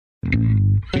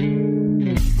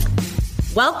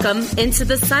Welcome into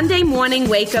the Sunday morning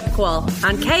wake-up call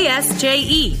on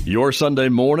KSJE. Your Sunday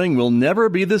morning will never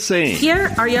be the same.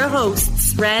 Here are your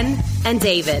hosts, Ren and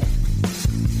David.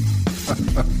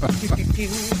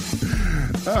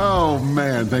 Oh,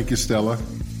 man. Thank you, Stella.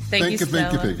 Thank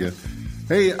you.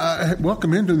 Hey,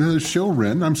 welcome into another show,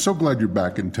 Ren. I'm so glad you're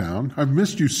back in town. I've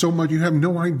missed you so much. You have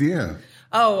no idea.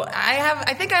 Oh,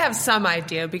 I think I have some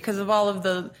idea because of all of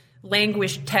the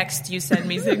languished texts you send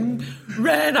me saying,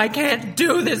 Ren, I can't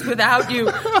do this without you.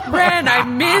 Ren, I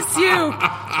miss you.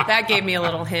 That gave me a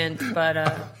little hint, but...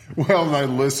 Well, I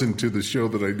listened to the show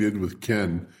that I did with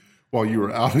Ken while you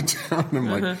were out of town. I'm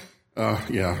like,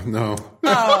 yeah, no.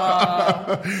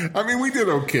 I mean, we did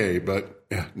okay, but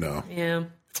yeah, no. Yeah.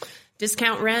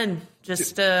 Discount Ren.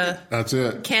 Just that's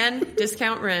it. Ken,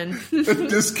 discount Ren.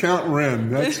 Discount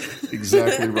Ren. That's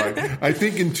exactly right. I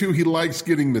think in two he likes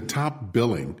getting the top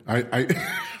billing.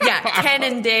 Yeah, Ken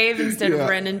and Dave instead of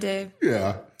Ren and Dave.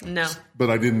 Yeah. No. But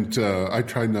I didn't. I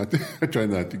try not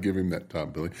to give him that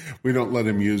top billing. We don't let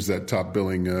him use that top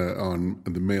billing on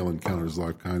the Male Encounters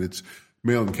Live Kind. It's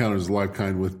Male Encounters Live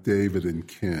Kind with David and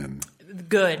Ken.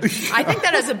 Good. I think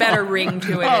that has a better ring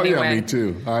to it anyway. Oh, yeah, me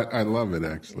too. I love it,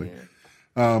 actually. Yeah.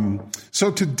 So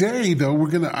today, though,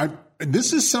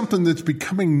 this is something that's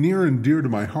becoming near and dear to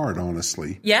my heart,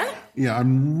 honestly. Yeah? Yeah,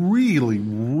 I'm really,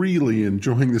 really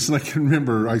enjoying this. And I can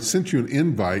remember I sent you an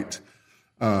invite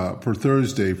for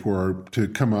Thursday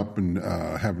to come up and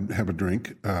have a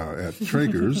drink at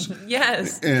Traeger's.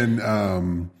 Yes.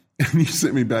 And you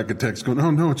sent me back a text going,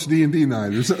 oh, no, it's D&D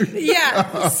night or something.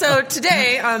 Yeah. So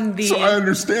today on the... So I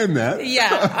understand that.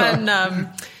 Yeah.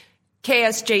 On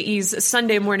KSJE's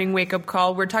Sunday morning wake-up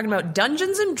call, we're talking about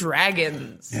Dungeons &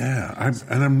 Dragons. Yeah.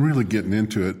 I'm really getting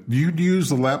into it. Do you use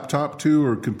the laptop, too,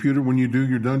 or computer when you do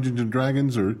your Dungeons &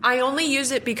 Dragons? Or I only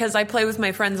use it because I play with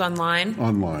my friends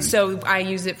online. So I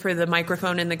use it for the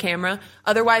microphone and the camera.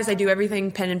 Otherwise, I do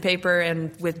everything pen and paper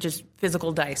and with just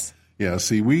physical dice. Yeah,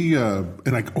 see,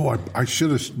 I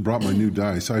should have brought my new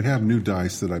dice. I have new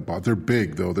dice that I bought. They're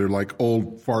big, though. They're like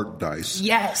old fart dice.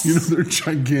 Yes. You know, they're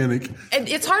gigantic. And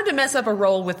it's hard to mess up a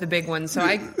roll with the big ones, so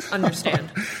I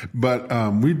understand. But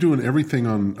we're doing everything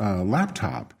on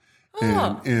laptop.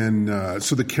 Oh. And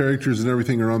so the characters and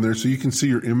everything are on there, so you can see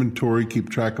your inventory,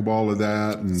 keep track of all of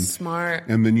that. And smart.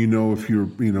 And then if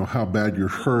you're, how bad you're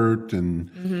hurt.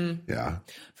 And yeah.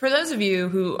 For those of you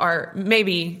who are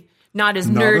maybe... not as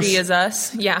nerdy as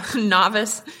us. Yeah,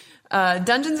 novice.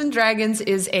 Dungeons & Dragons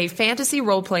is a fantasy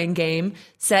role-playing game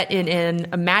set in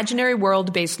an imaginary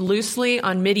world based loosely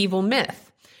on medieval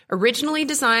myth. Originally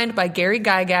designed by Gary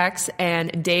Gygax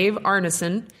and Dave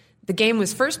Arneson, the game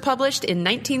was first published in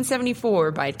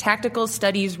 1974 by Tactical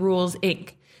Studies Rules,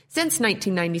 Inc. Since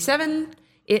 1997,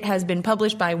 it has been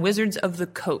published by Wizards of the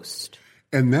Coast.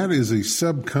 And that is a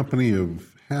sub-company of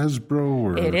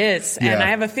Hasbro? It is. Yeah. And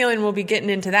I have a feeling we'll be getting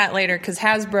into that later because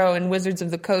Hasbro and Wizards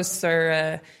of the Coast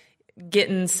are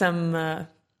getting some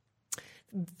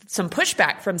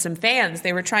pushback from some fans.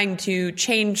 They were trying to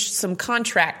change some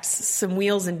contracts, some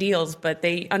wheels and deals, but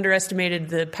they underestimated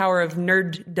the power of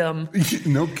nerddom.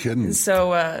 No kidding.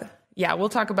 So, yeah, we'll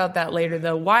talk about that later,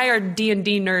 though. Why are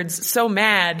D&D nerds so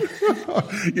mad?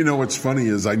 What's funny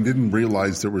is I didn't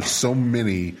realize there were so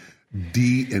many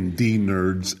D&D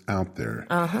nerds out there.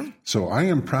 Uh-huh. So I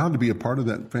am proud to be a part of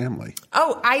that family.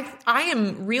 Oh, I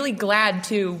am really glad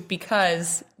too,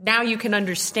 because now you can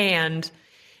understand.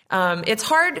 It's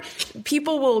hard.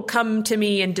 People will come to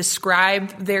me and describe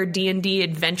their D&D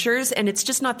adventures, and it's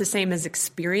just not the same as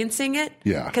experiencing it.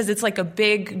 Yeah. Because it's like a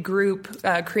big group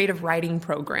creative writing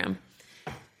program.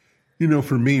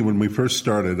 For me, when we first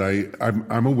started,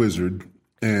 I'm a wizard,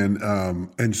 and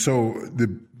so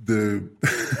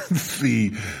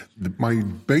my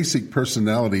basic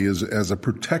personality is as a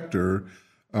protector.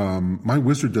 My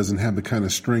wizard doesn't have the kind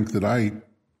of strength that I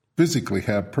physically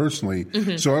have personally.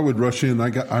 Mm-hmm. So I would rush in.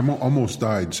 I almost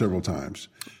died several times.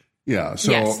 Yeah.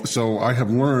 So I have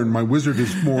learned my wizard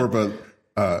is more of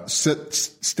a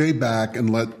stay back and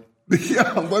let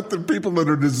the people that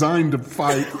are designed to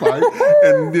fight,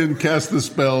 and then cast the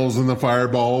spells and the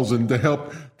fireballs and to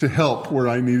help where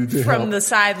I needed to help. From the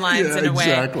sidelines in a way.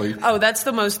 Exactly. Oh, that's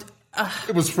the most...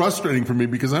 It was frustrating for me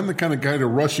because I'm the kind of guy to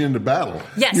rush into battle.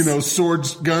 Yes.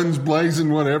 Swords, guns blazing,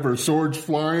 whatever, swords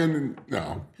flying.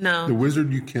 No. The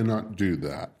wizard, you cannot do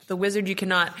that. The wizard, you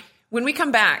cannot. When we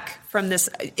come back from this,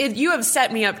 you have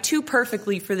set me up too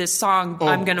perfectly for this song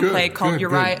I'm going to play called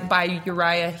by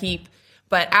Uriah Heep.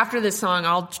 But after this song,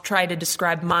 I'll try to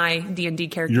describe my D&D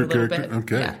character a little bit.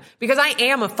 Okay. Yeah. Because I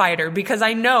am a fighter, because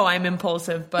I know I'm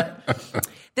impulsive. But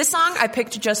this song I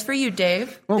picked just for you,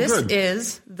 Dave. Oh, this good.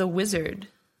 is The Wizard.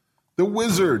 The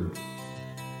Wizard.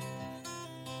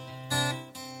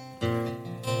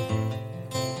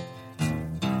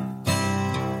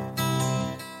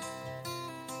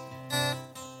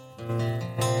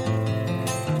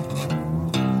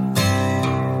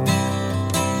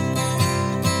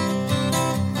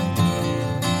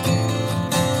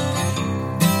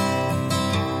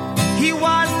 He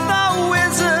was the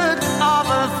wizard of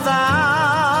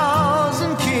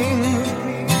 1,000 kings,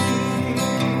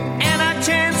 and I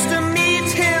chanced to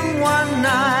meet him one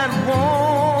night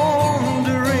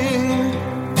wandering.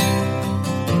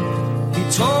 He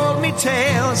told me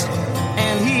tales,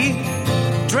 and he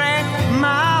drank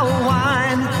my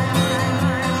wine.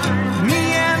 Me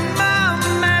and my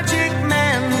magic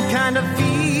man kind of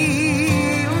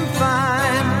feeling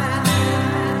fine.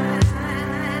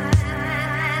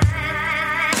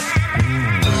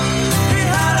 He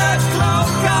had a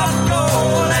cloak of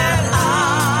gold and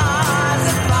eyes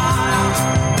of fire,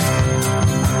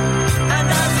 and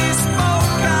as he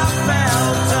spoke I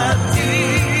felt a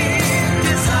deep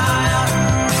desire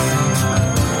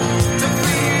to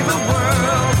free the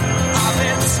world of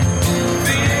its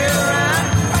fear and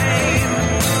pain,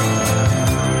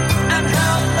 and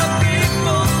help the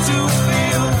people to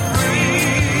feel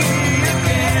free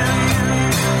again.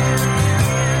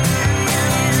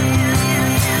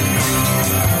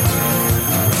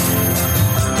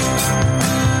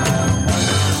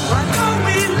 Why don't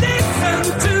we listen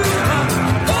to the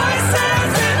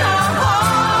voices in our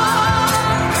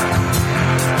heart?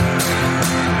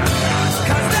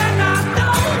 'Cause they're not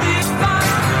only fun,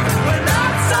 we're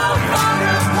not so far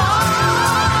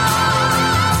apart.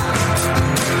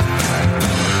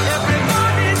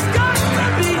 Everybody's got to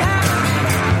be happy,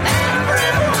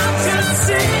 everyone should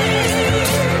sing.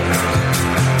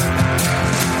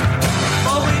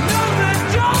 For we know the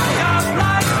joy of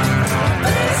life,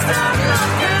 peace that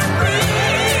love can bring.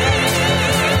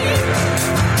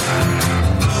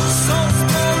 So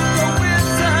spoke the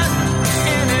wizard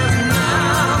in his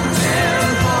mountain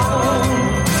home.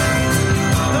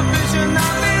 The vision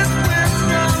of his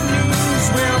wisdom means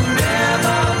we'll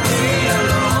never be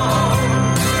alone.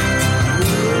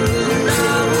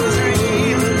 Now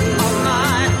dream of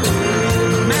my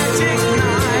magic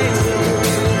night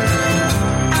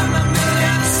and the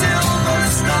million silver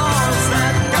stars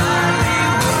that guide me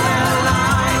with their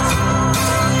light.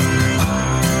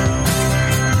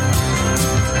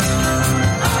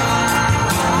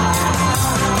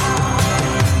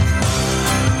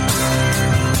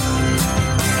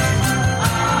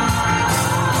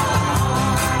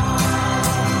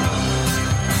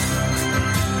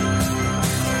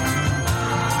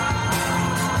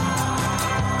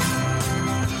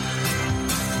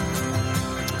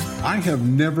 I have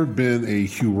never been a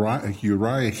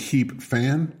Uriah Heep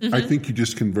fan. I think you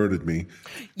just converted me.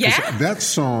 'Cause Yeah? That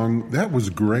song, that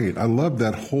was great. I love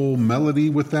that whole melody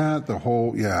with that. The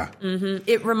whole, yeah.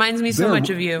 It reminds me so They're- much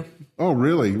of you. Oh,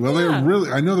 really? Well, Yeah. they're really,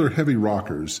 I know they're heavy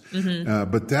rockers,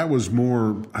 but that was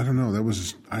more, I don't know,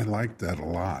 I liked that a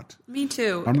lot. Me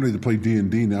too. I'm ready to play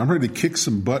D&D now. I'm ready to kick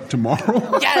some butt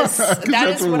tomorrow. Yes, 'Cause that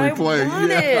that's is when what we I play. wanted.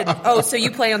 Yeah. Oh, so you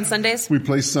play on Sundays? We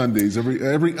play Sundays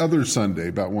every other Sunday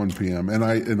about 1 p.m. And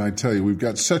I tell you, we've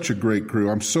got such a great crew.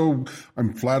 I'm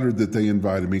flattered that they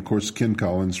invited me. Of course, Ken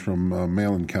Collins from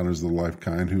Mail Encounters of the Life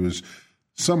Kind, who is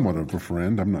somewhat of a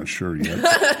friend. I'm not sure yet.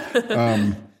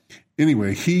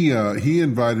 Anyway, he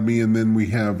invited me, and then we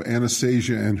have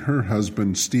Anastasia and her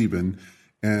husband Stephen,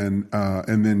 and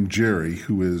then Jerry,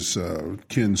 who is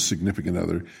Ken's significant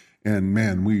other. And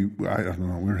man, I don't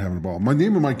know, we're having a ball. My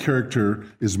name of my character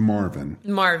is Marvin.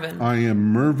 Marvin. I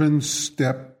am Mervin's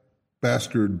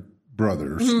bastard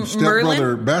brother.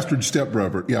 Bastard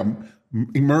stepbrother. Yeah,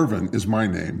 Mervin is my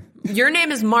name. Your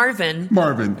name is Marvin.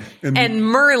 Marvin. And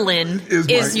Merlin is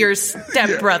my- your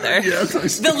stepbrother. Yes, I the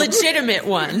still- legitimate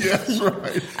one. Yes,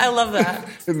 right. I love that.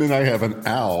 And then I have an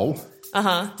Al,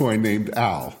 who I named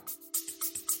Al.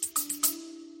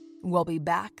 We'll be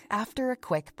back after a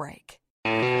quick break.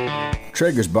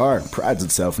 Traeger's Bar prides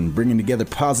itself in bringing together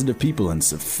positive people and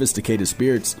sophisticated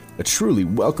spirits. A truly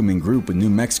welcoming group with New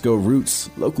Mexico roots,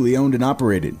 locally owned and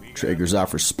operated. Traeger's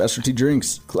offers specialty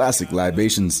drinks, classic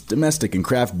libations, domestic and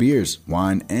craft beers,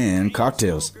 wine, and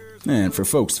cocktails. And for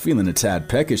folks feeling a tad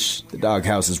peckish, the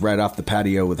doghouse is right off the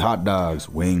patio with hot dogs,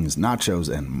 wings, nachos,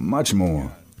 and much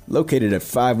more. Located at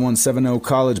 5170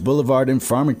 College Boulevard in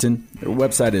Farmington, their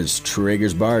website is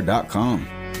TraegersBar.com.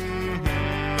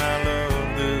 I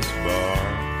love this bar.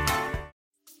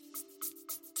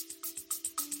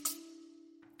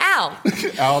 Al.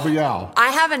 Al the Owl. I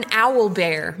have an owl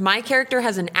bear. My character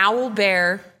has an owl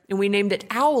bear, and we named it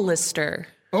Owlister.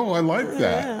 Oh, I like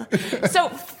that. Yeah. So,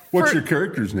 what's your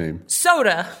character's name?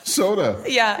 Soda. Soda.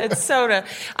 Yeah, it's Soda.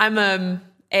 I'm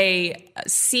a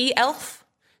sea elf.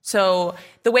 So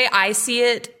the way I see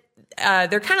it,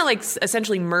 they're kind of like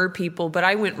essentially mer people, but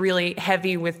I went really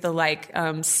heavy with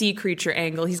the sea creature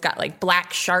angle. He's got like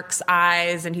black shark's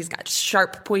eyes and he's got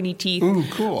sharp pointy teeth. Ooh,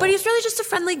 cool. But he's really just a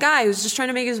friendly guy who's just trying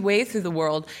to make his way through the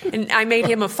world. And I made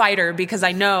him a fighter because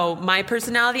I know my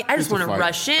personality. I just want to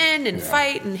rush in and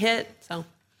fight and hit. So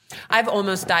I've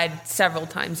almost died several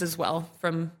times as well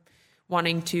from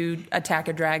wanting to attack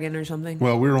a dragon or something.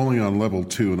 Well, we're only on level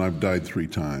 2, and I've died 3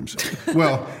 times.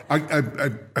 Well, I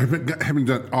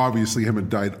haven't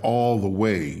died all the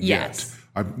way yet.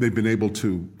 They've been able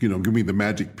to, give me the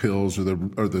magic pills or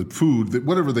the food,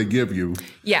 whatever they give you.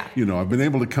 Yeah. I've been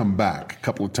able to come back a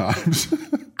couple of times.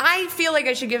 I feel like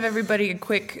I should give everybody a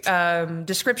quick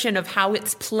description of how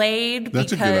it's played.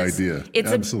 That's a good idea.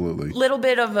 It's absolutely a little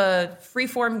bit of a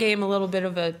freeform game, a little bit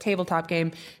of a tabletop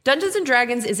game. Dungeons &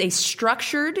 Dragons is a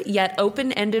structured yet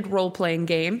open-ended role-playing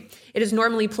game. It is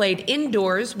normally played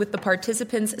indoors with the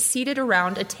participants seated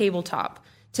around a tabletop.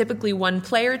 Typically, one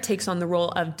player takes on the role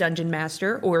of Dungeon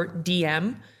Master, or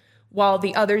DM, while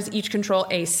the others each control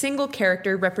a single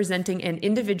character representing an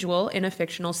individual in a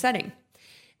fictional setting.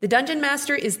 The Dungeon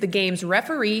Master is the game's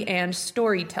referee and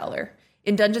storyteller.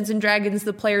 In Dungeons & Dragons,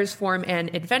 the players form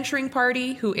an adventuring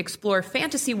party who explore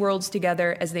fantasy worlds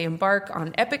together as they embark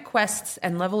on epic quests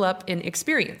and level up in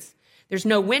experience. There's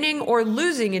no winning or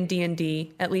losing in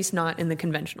D&D, at least not in the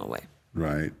conventional way.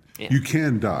 Right. Yeah. You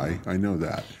can die. I know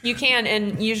that. You can,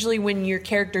 and usually when your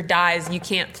character dies, you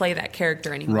can't play that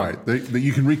character anymore. Right.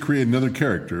 You can recreate another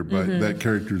character, but that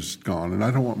character's gone, and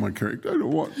I don't want my character. I don't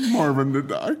want Marvin to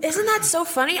die. Isn't that so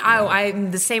funny?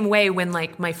 I'm the same way when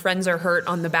my friends are hurt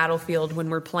on the battlefield when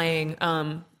we're playing.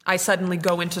 I suddenly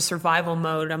go into survival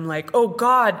mode. I'm like, oh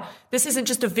God, this isn't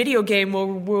just a video game.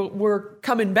 We're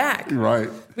coming back. Right.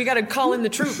 We got to call in the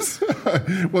troops.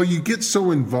 Well, you get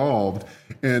so involved,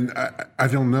 and I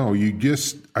don't know.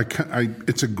 It's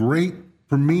a great,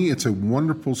 for me, it's a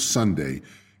wonderful Sunday.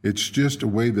 It's just a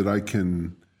way that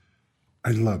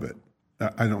I love it.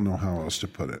 I don't know how else to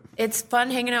put it. It's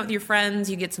fun hanging out with your friends.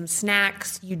 You get some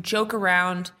snacks. You joke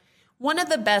around. One of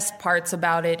the best parts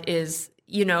about it is,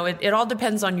 it all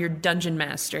depends on your dungeon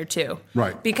master, too.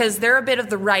 Right. Because they're a bit of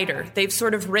the writer. They've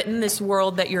sort of written this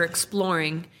world that you're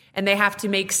exploring, and they have to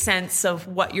make sense of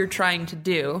what you're trying to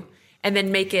do and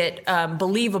then make it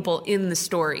believable in the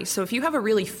story. So if you have a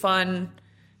really fun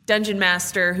dungeon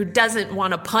master who doesn't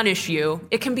want to punish you,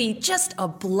 it can be just a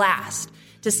blast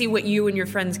to see what you and your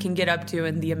friends can get up to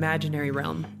in the imaginary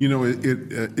realm.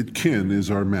 Ken is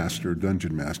our master,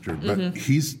 dungeon master, but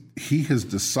he has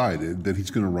decided that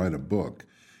he's going to write a book.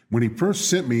 When he first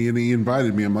sent me and he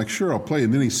invited me, I'm like, sure, I'll play.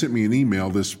 And then he sent me an email,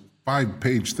 this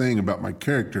 5-page thing about my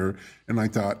character, and I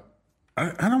thought,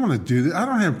 I don't want to do this. I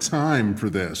don't have time for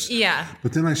this. Yeah.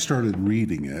 But then I started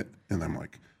reading it, and I'm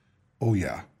like, oh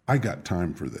yeah, I got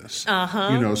time for this.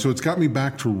 So it's got me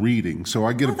back to reading. So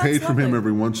I get a page from him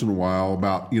every once in a while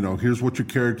about, here's what your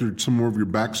character, some more of your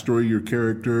backstory, your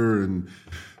character. And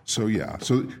so, yeah.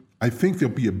 So I think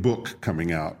there'll be a book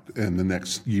coming out in the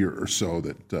next year or so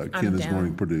that Ken is going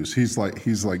to produce. He's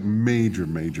like major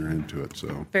into it.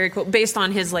 So very cool. Based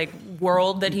on his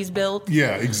world that he's built.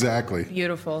 Yeah, exactly.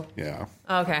 Beautiful. Yeah.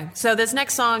 Okay. So this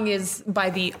next song is by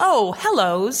the Oh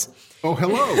Hellos. Oh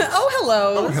Hello. Oh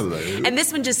Hello. Oh Hello. And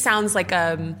this one just sounds like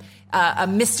a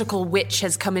mystical witch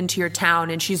has come into your town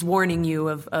and she's warning you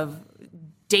of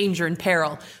danger and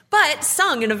peril, but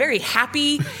sung in a very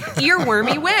happy,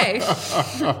 earwormy way.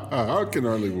 I can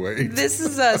hardly wait. This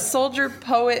is a Soldier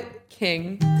Poet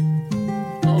King.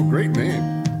 Oh, great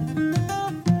name.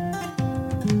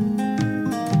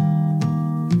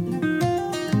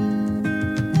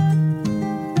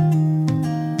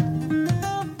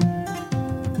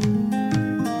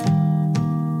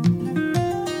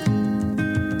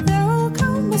 There will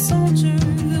come a soldier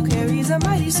who carries a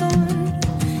mighty sword.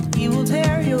 He will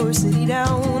tear your city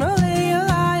down. Olay,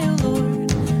 olay, O Lord.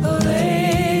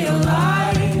 Olay,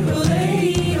 olay,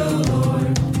 olay, O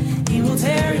Lord. He will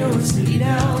tear your city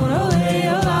down. Olay,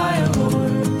 olay, O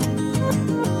Lord.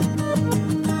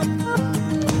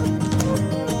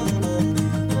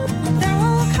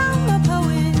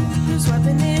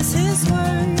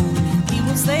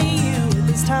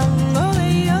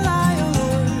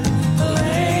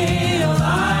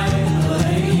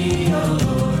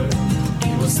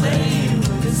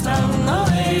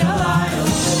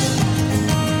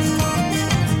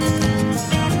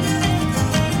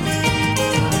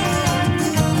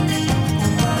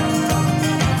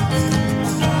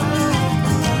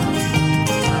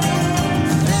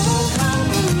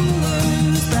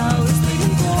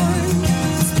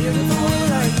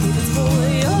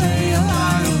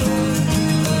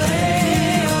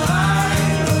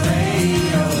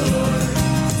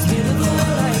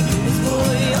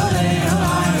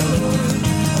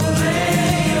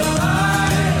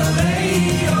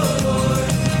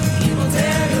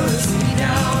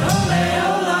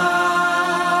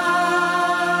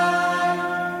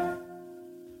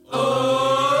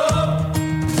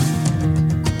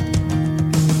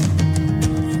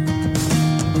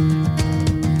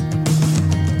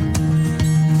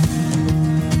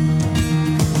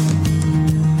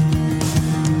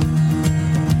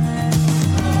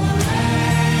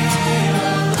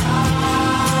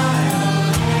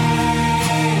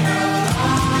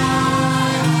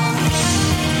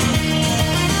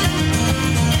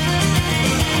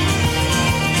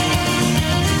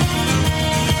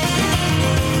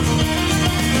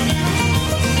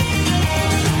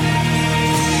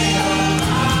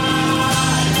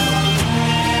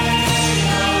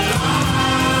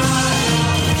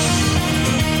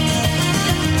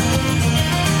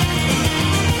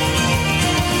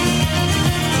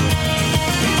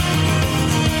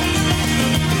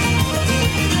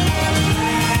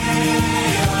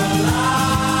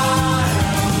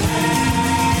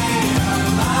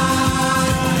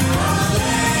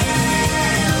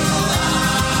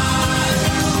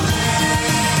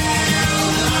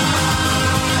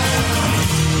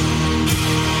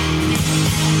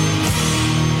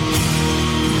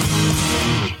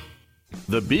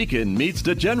 The Beacon meets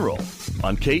the General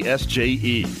on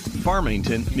KSJE,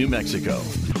 Farmington, New Mexico.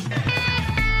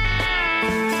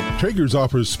 Traeger's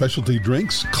offers specialty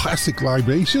drinks, classic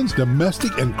libations,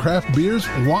 domestic and craft beers,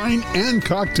 wine, and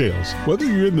cocktails. Whether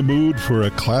you're in the mood for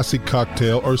a classic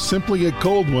cocktail or simply a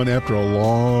cold one after a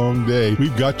long day,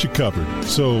 we've got you covered.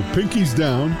 So pinkies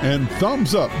down and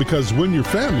thumbs up, because when you're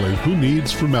family, who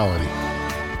needs formality?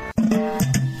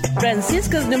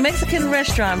 Francisco's New Mexican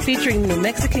Restaurant, featuring New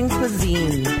Mexican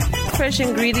cuisine. Fresh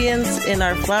ingredients in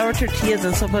our flour tortillas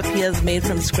and sopapillas made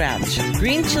from scratch.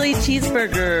 Green chili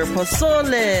cheeseburger,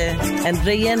 pozole, and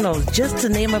rellenos, just to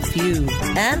name a few.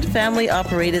 And family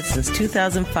operated since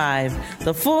 2005.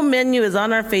 The full menu is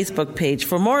on our Facebook page.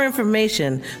 For more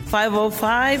information,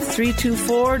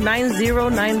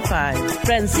 505-324-9095.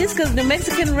 Francisco's New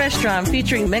Mexican Restaurant,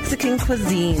 featuring Mexican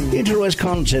cuisine. Interwest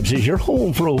Concepts is your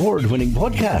home for award-winning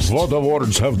podcasts. What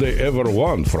awards have they ever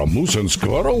won from Moose and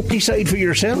Squirrel? Decide for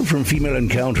yourself, from Female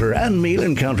Encounter and Male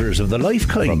Encounters of the Life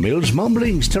Kind. From Mills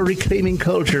Mumblings to Reclaiming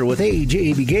Culture with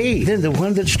A.J.B. Gay. Then the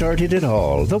one that started it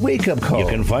all, The Wake Up Call. You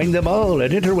can find them all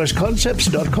at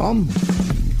interwestconcepts.com.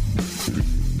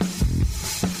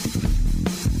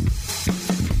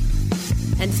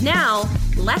 And now,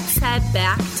 let's head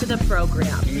back to the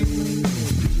program.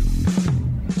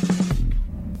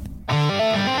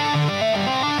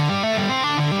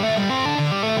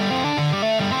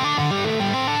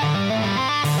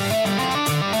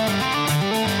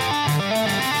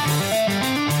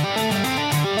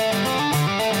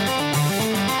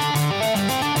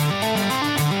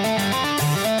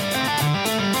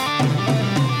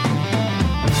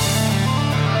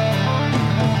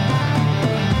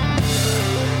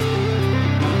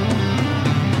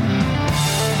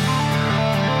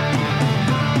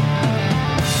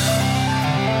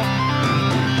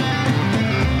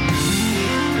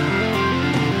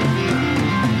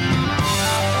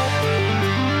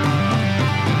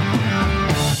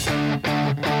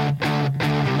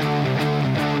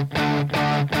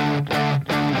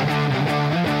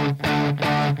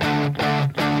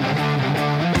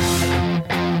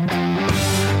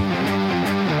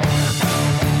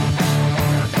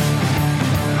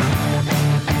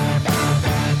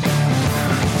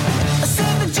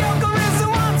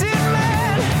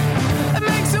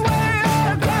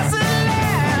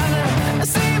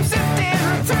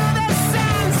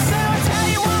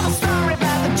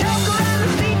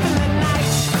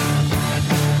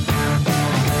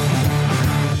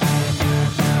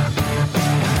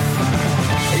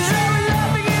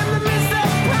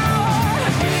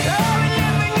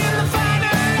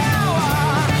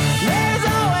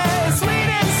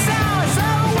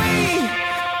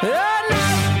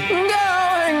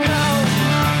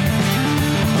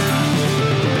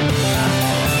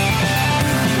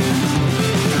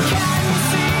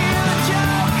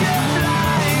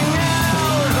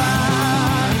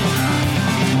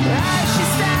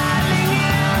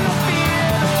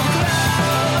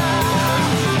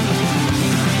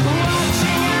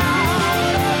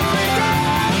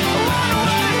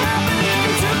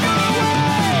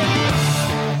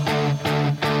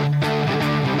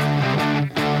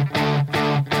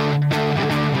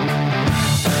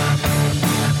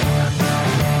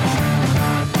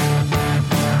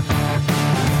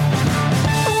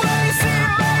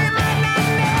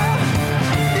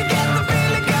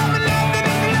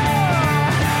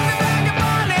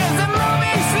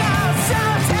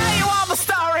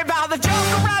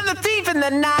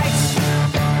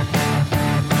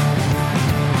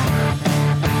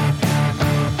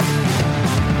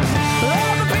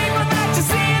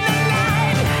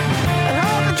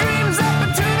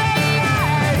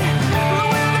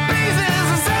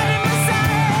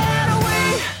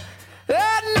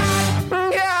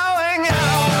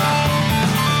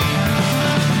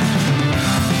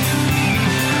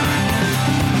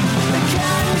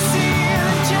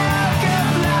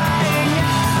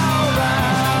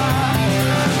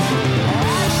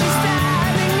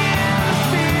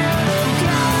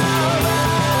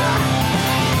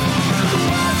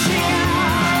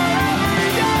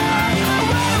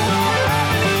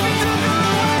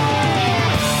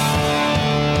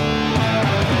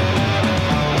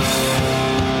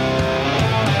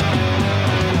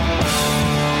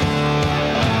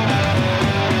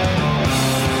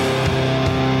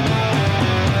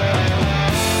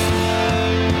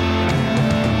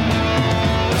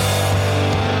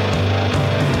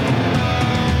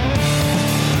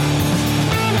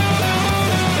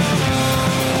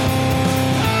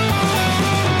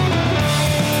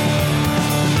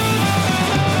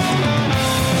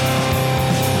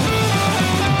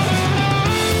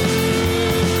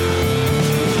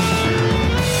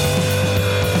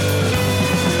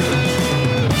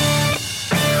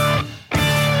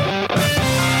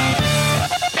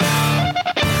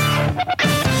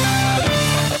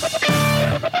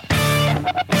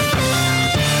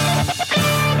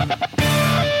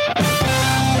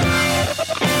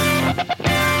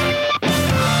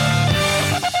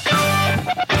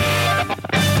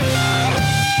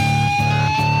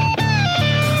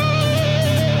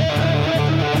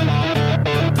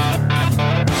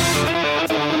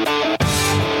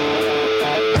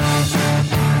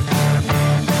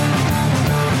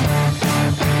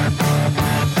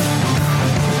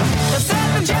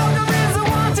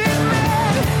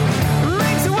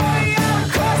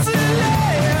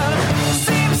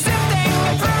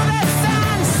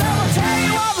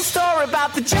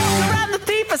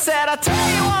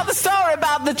 tell you all the story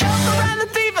about the Joker and the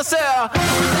thief. I said, I'll tell you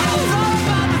all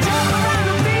about the Joker and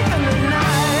the thief in the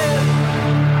night.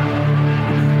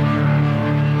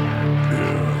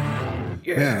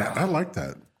 Yeah, I like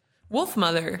that. Wolf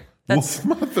Mother. Wolf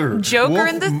Mother. Joker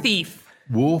and the Thief.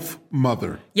 Wolf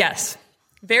Mother. Yes.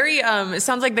 Very, it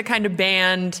sounds like the kind of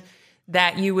band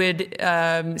that you would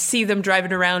see them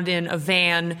driving around in a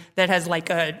van that has like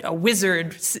a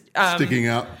wizard sticking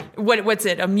out. What's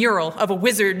it? A mural of a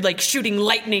wizard like shooting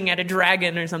lightning at a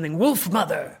dragon or something. Wolf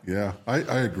Mother. Yeah, I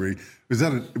agree. Is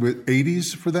that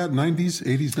 80s for that? 90s?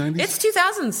 80s, 90s? It's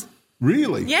 2000s.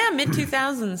 Really? Yeah,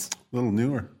 mid-2000s. A little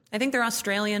newer. I think they're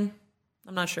Australian.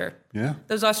 I'm not sure. Yeah.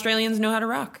 Those Australians know how to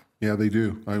rock. Yeah, they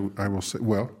do. I will say,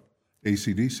 well,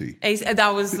 AC/DC.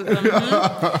 That was...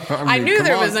 I knew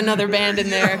there was another band in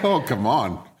there. Oh, come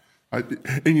on. I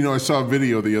saw a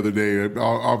video the other day.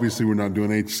 Obviously, we're not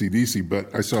doing AC/DC,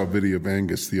 but I saw a video of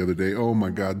Angus the other day. Oh, my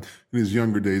God. In his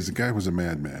younger days, the guy was a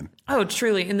madman. Oh,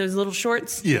 truly. In those little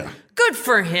shorts? Yeah. Good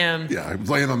for him. Yeah, I was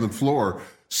laying on the floor,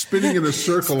 spinning in a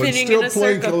circle and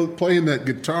still playing that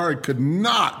guitar. I could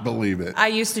not believe it. I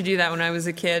used to do that when I was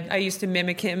a kid. I used to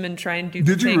mimic him and try and do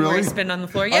Did the thing you really? where I spin on the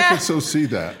floor. Yeah. I could so see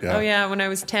that. Yeah. Oh, yeah. When I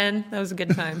was 10, that was a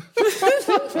good time.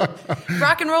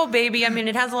 Rock and roll, baby. I mean,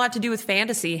 it has a lot to do with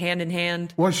fantasy, hand in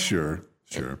hand. Well, sure.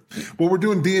 Well, we're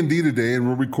doing D&D today, and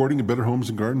we're recording at Better Homes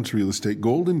and Gardens Real Estate,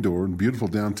 Golden Door in beautiful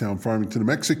downtown Farmington, New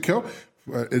Mexico,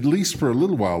 at least for a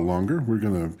little while longer. We're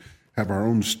going to have our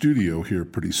own studio here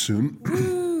pretty soon.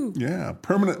 Yeah,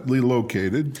 permanently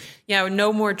located. Yeah,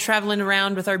 no more traveling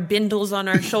around with our bindles on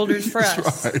our shoulders for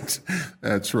us.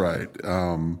 That's right.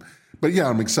 But yeah,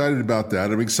 I'm excited about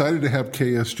that. I'm excited to have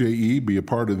KSJE be a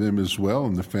part of them as well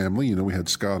and the family. You know, we had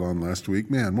Scott on last week.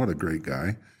 Man, what a great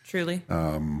guy. Truly.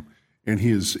 And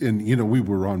he is, and you know, we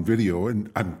were on video,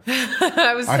 and I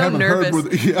was so nervous.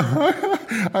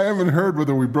 I haven't heard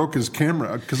whether we broke his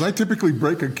camera, because I typically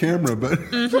break a camera, but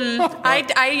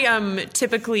I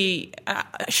typically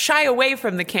shy away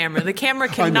from the camera. The camera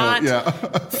cannot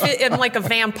fit in like a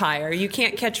vampire. You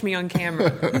can't catch me on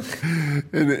camera.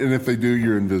 and if they do,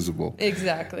 you're invisible.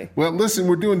 Exactly. Well, listen,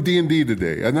 we're doing D&D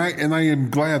today, and I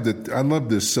am glad that I love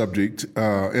this subject,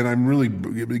 and I'm really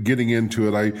getting into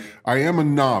it. I am a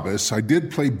novice. I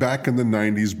did play back in the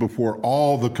 90s before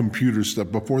all the computer stuff,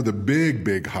 before the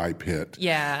big hype hit.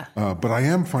 Yeah. But I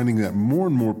am finding that more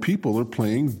and more people are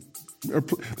playing,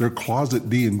 they're closet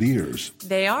D&Ders.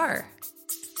 They are.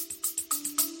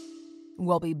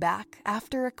 We'll be back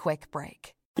after a quick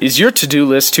break. Is your to-do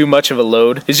list too much of a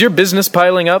load? Is your business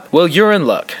piling up? Well, you're in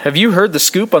luck. Have you heard the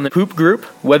scoop on the Poop Group?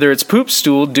 Whether it's poop,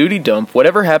 stool, duty dump,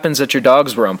 whatever happens at your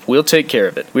dog's rump, we'll take care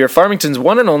of it. We are Farmington's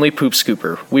one and only Poop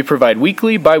Scooper. We provide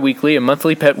weekly, bi-weekly, and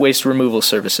monthly pet waste removal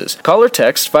services. Call or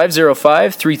text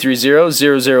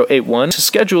 505-330-0081 to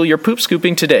schedule your poop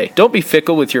scooping today. Don't be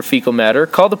fickle with your fecal matter.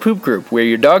 Call the Poop Group, where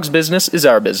your dog's business is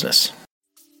our business.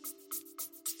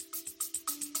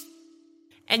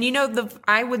 And you know,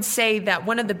 I would say that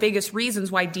one of the biggest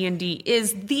reasons why D&D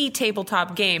is the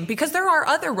tabletop game, because there are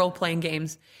other role-playing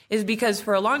games, is because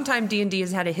for a long time D&D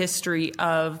has had a history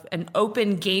of an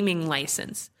open gaming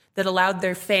license that allowed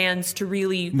their fans to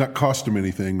really not cost them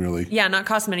anything, really. Yeah, not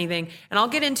cost them anything. And I'll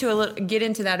get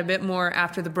into that a bit more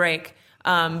after the break.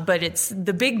 But it's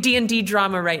the big D&D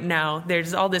drama right now.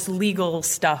 There's all this legal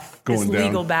stuff, this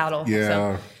legal battle.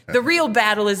 Yeah. So the real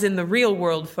battle is in the real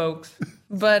world, folks.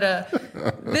 But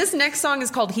this next song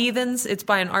is called Heathens. It's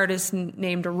by an artist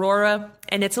named Aurora.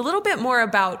 And it's a little bit more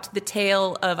about the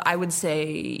tale of, I would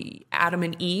say, Adam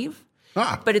and Eve.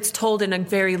 But it's told in a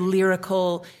very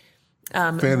lyrical...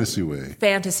 fantasy way.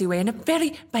 And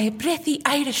by a breathy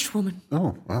Irish woman.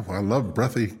 Oh, well, I love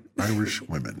breathy Irish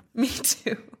women. Me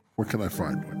too. Where can I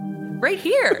find one? Right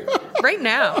here. Right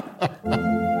now.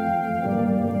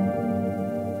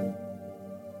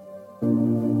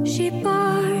 She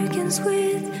bargains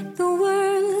with the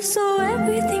world, so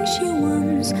everything she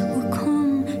wants will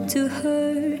come to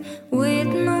her. With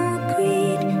no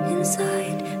greed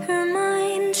inside her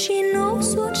mind, she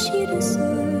knows what she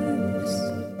deserves.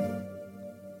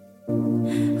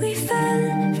 We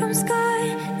fell from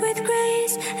sky with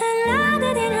grace and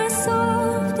landed in her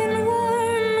soft and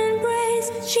warm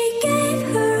embrace. She gave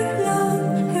her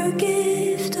love, her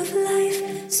gift of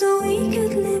life, so we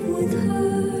could live with her.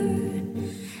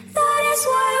 That's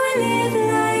why we live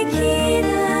like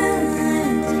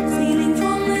heathens, stealing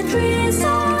from the trees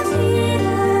of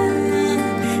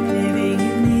Eden.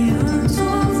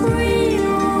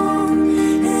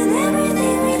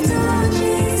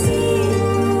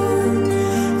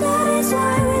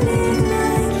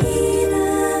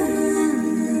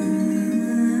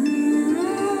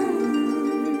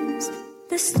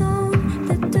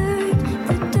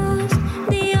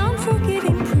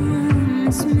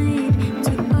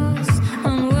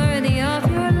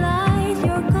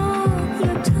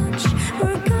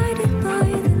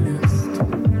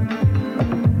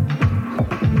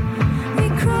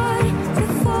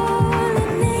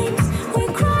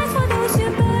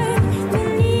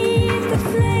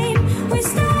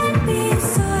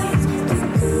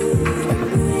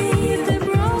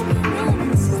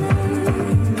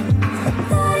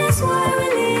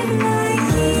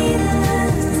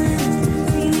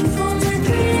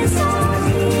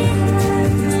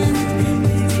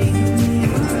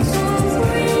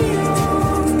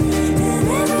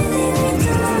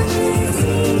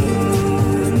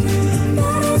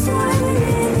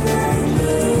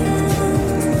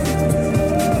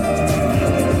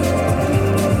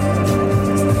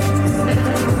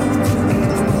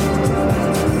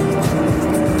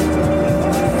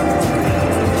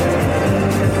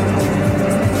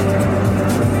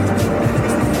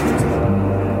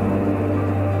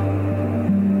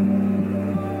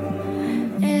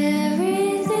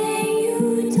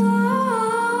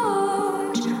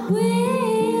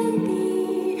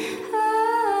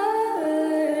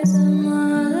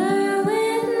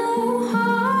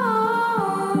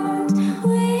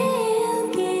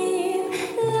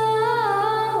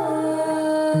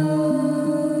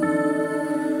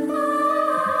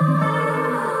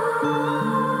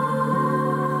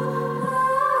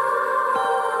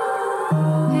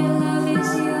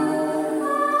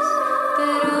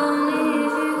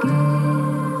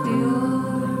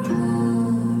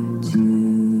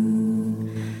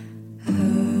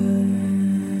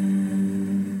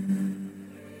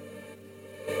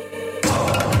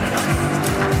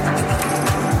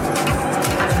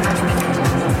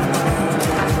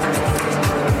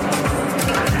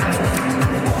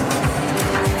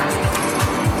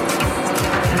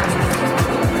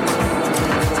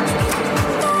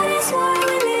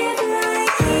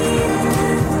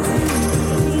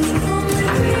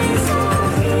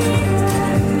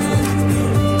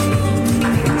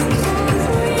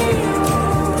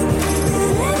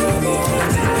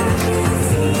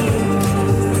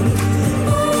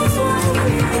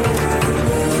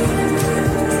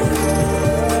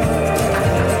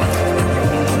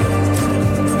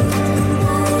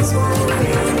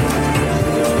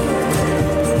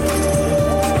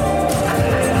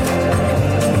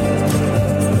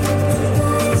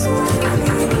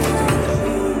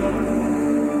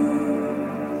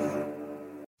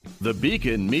 The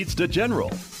Beacon meets the General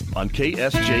on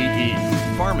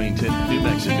KSJE, Farmington, New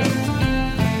Mexico.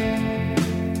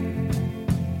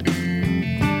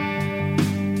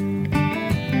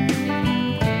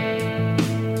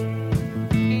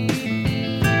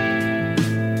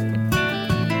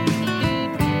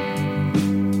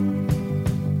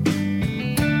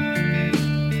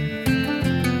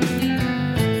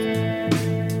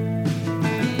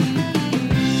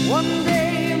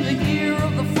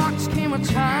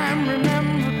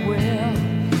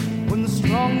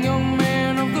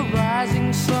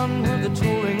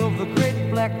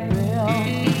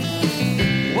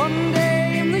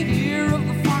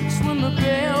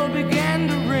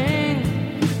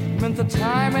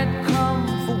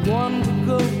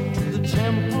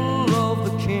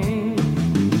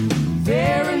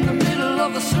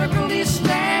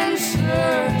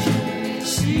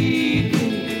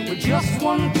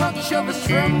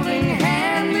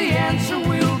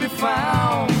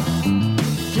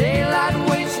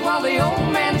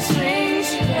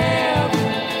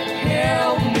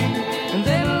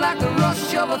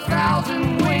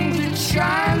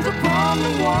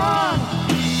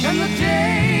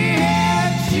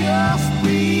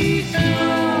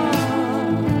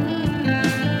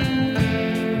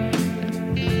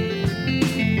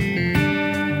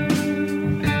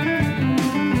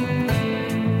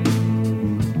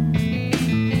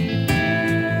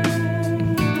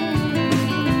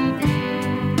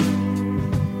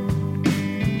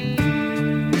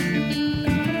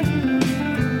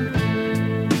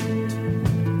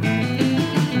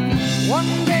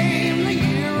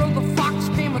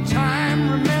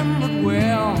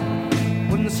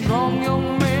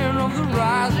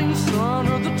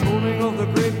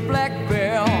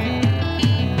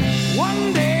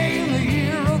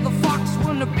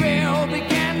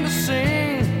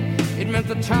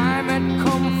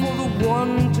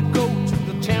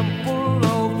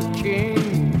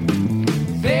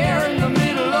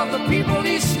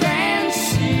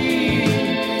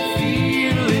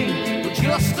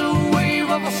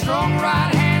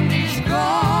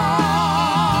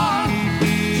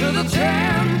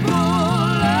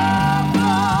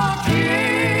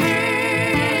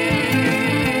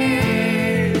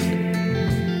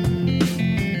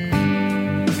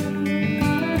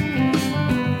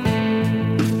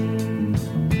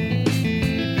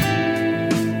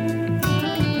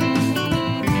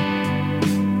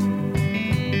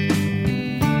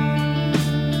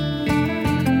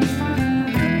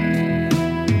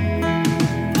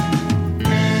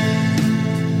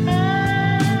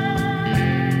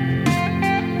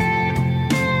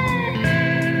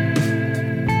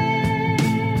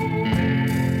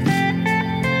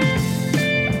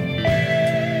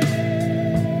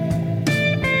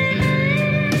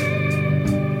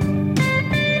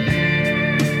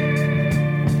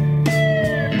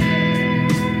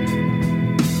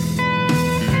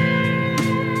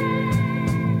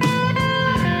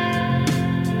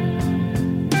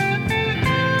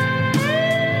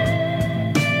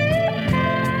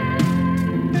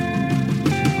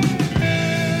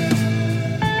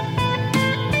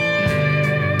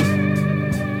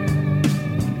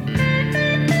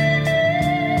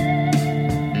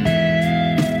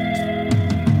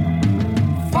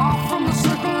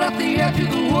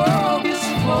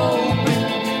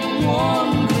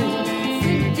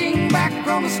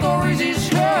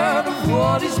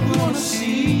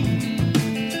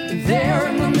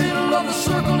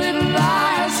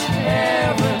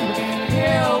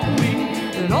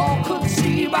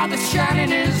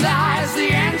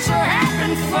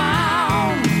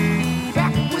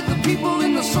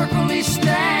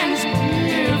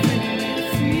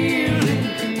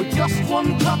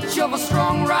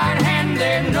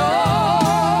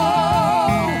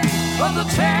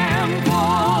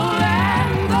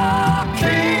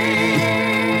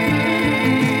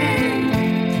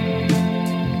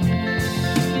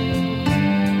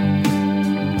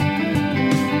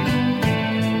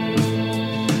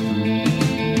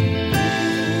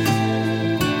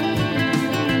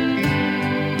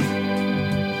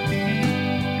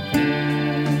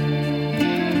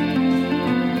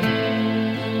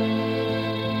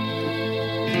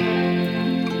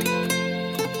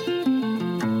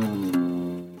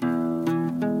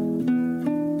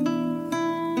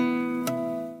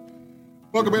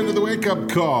 Welcome into the Wake Up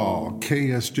Call,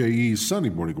 KSJE's Sunday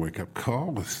morning Wake Up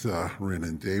Call with Ren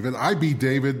and David. I be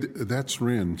David, that's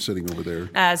Ren sitting over there.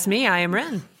 As me, I am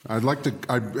Ren. I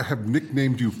have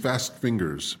nicknamed you Fast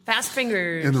Fingers. Fast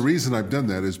Fingers. And the reason I've done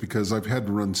that is because I've had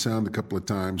to run sound a couple of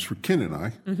times for Ken and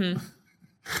I. Mm-hmm.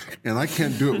 And I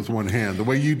can't do it with one hand. The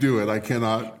way you do it, I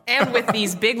cannot. And with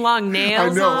these big long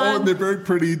nails I know. on. Oh, and they're very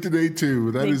pretty today,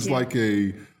 too. That Thank is you. like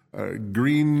a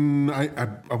green.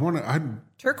 I want to.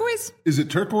 Turquoise? Is it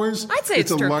turquoise? I'd say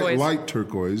it's a turquoise. light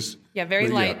turquoise. Yeah, very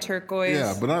But light turquoise.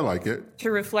 Yeah, but I like it.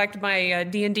 To reflect my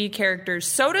D&D character,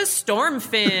 Soda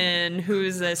Stormfin,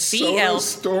 who's a sea elf.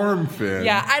 Stormfin.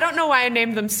 Yeah, I don't know why I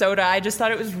named them Soda. I just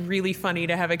thought it was really funny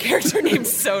to have a character named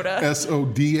Soda.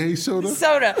 SODA soda?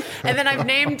 Soda. And then I've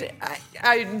named,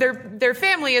 their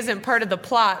family isn't part of the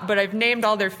plot, but I've named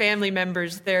all their family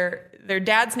members. Their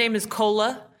dad's name is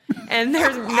Cola, and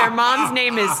their mom's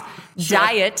name is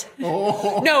Diet.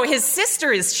 Oh. No, his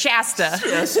sister is Shasta.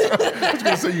 I was going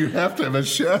to say, you have to have a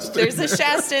Shasta. There's a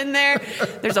Shasta in there.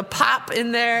 There's a Pop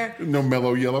in there. No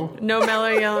Mellow Yellow? No Mellow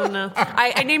Yellow, no.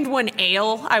 I named one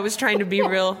Ale. I was trying to be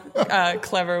real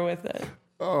clever with it.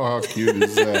 Oh, how cute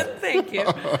is that? Thank you.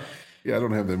 Yeah, I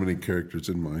don't have that many characters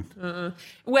in mind.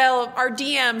 Well, our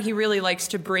DM, he really likes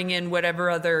to bring in whatever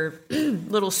other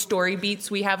little story beats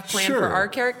we have planned Sure. for our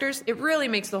characters. It really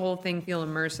makes the whole thing feel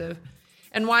immersive.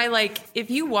 And why, like, if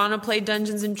you want to play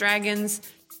Dungeons and Dragons,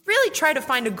 really try to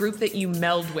find a group that you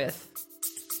meld with.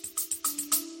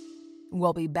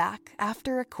 We'll be back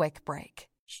after a quick break.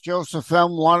 Joseph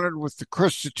M. Leonard with the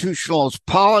Constitutionalist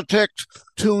Politics.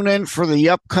 Tune in for the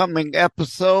upcoming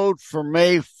episode for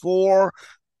May 4.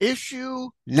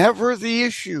 Issue, Never the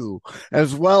Issue,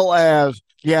 as well as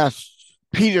guests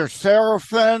Peter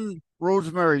Seraphin,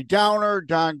 Rosemary Downer,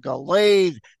 Don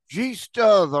Gallade,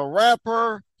 Gista the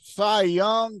Rapper, Cy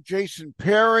Young, Jason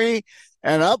Perry,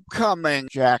 and upcoming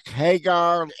Jack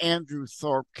Hagar, Andrew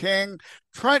Thorpe King,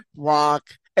 Trent Rock,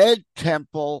 Ed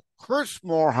Temple, Chris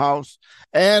Morehouse,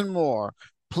 and more.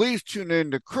 Please tune in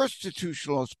to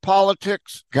Constitutionalist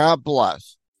Politics. God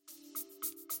bless.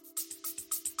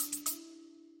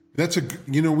 That's I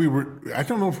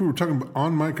don't know if we were talking about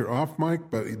on mic or off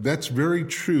mic, but that's very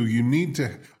true.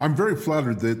 I'm very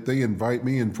flattered that they invite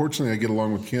me. And fortunately, I get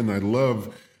along with Ken. I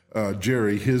love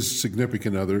Jerry, his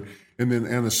significant other. And then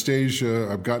Anastasia,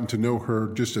 I've gotten to know her,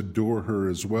 just adore her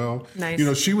as well.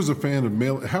 Nice. She was a fan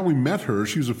of how we met her,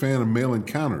 she was a fan of Mail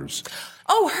Encounters.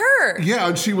 Oh, her! Yeah,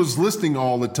 and she was listening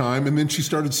all the time. And then she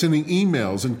started sending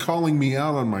emails and calling me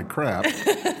out on my crap.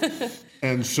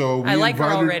 And so I like her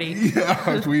already.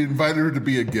 Yeah, we invited her to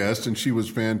be a guest, and she was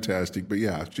fantastic. But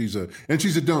yeah, she's a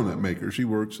donut maker. She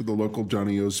works at the local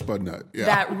Johnny O's Spud Nut. Yeah.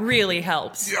 That really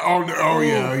helps. Yeah,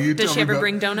 yeah. You Does tell she me ever about-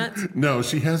 bring donuts? No,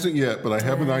 she hasn't yet, but I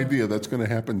have an idea that's going to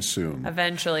happen soon.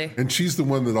 Eventually. And she's the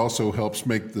one that also helps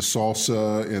make the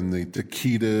salsa and the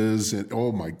taquitas, and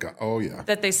oh my god, oh yeah.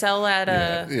 That they sell at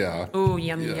Yeah. Ooh,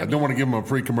 yummy, Yeah, I yummy. don't want to give them a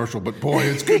free commercial, but boy,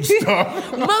 it's good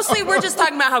stuff. Mostly, we're just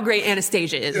talking about how great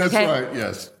Anastasia is. That's okay? right.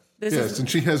 Yes. This yes, is- and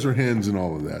she has her hands in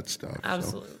all of that stuff. so.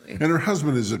 Absolutely. And her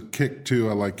husband is a kick too.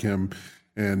 I like him,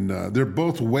 and they're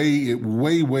both way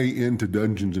into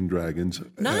Dungeons and Dragons.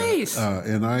 Nice.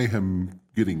 And I am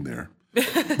getting there,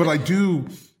 but I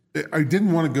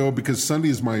didn't want to go because Sunday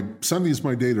is my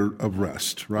day of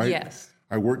rest. Right. Yes.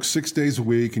 I work 6 days a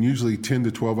week and usually 10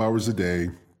 to 12 hours a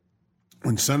day.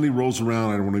 When Sunday rolls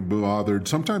around, I don't want to be bothered.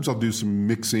 Sometimes I'll do some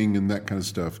mixing and that kind of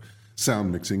stuff,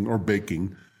 sound mixing or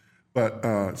baking.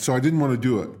 But so I didn't want to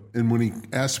do it. And when he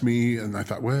asked me, and I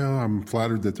thought, well, I'm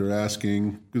flattered that they're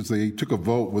asking because they took a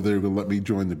vote whether they would let me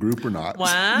join the group or not. Wow.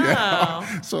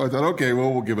 Yeah. So I thought, okay,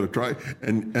 well, we'll give it a try.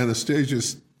 And Anastasia,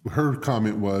 her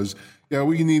comment was, yeah,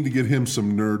 we need to get him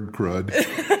some nerd crud.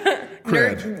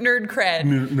 Nerd cred.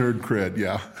 Nerd cred,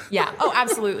 yeah. Yeah. Oh,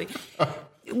 absolutely.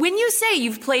 When you say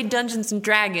you've played Dungeons and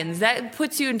Dragons, that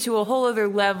puts you into a whole other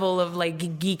level of like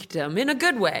geekdom in a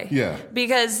good way. Yeah.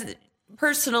 Because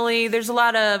personally, there's a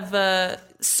lot of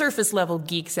surface level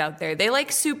geeks out there. They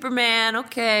like Superman,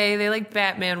 okay. They like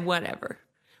Batman, whatever.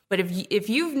 But if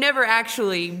you've never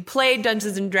actually played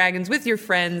Dungeons and Dragons with your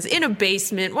friends in a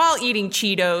basement while eating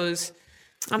Cheetos,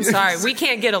 I'm sorry, we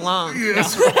can't get along.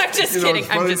 Yes. No, I'm just kidding. It's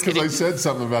I'm funny just because kidding. I said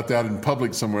something about that in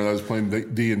public somewhere. I was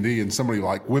playing D&D and somebody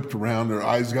like whipped around. Their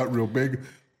eyes got real big.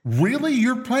 Really?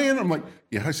 You're playing? I'm like,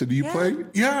 yeah. I said, do you play?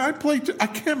 Yeah, I play too. I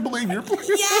can't believe you're playing.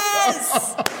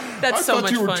 Yes! That's so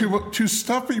much fun. I thought you were too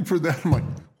stuffy for that. I'm like,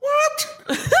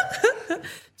 what?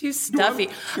 Too stuffy.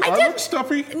 I look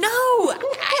stuffy? No,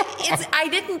 I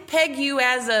didn't peg you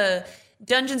as a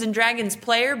Dungeons and Dragons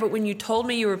player, but when you told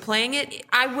me you were playing it,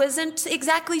 I wasn't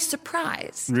exactly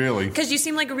surprised. Really? Because you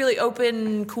seem like a really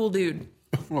open, cool dude.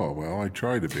 Oh, well, I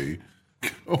try to be.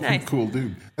 Open Nice. Cool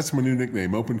Dude. That's my new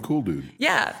nickname, Open Cool Dude.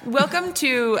 Yeah. Welcome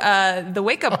to the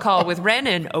Wake Up Call with Ren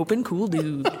and Open Cool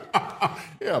Dude.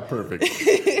 Yeah, perfect.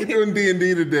 We're doing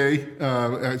D&D today,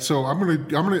 so I'm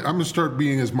gonna start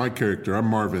being as my character. I'm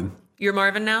Marvin. You're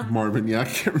Marvin now? Marvin, yeah. I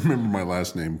can't remember my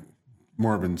last name.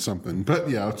 Marvin something.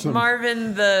 But yeah.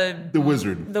 Marvin the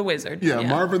Wizard. The Wizard. Yeah,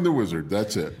 Marvin the Wizard.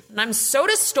 That's it. And I'm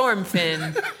Soda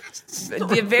Stormfin,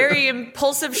 the very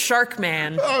impulsive shark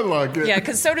man. I like it. Yeah,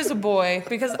 because Soda's a boy.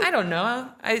 Because I don't know.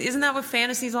 Isn't that what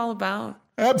fantasy's all about?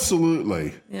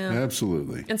 Absolutely. Yeah.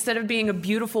 Absolutely. Instead of being a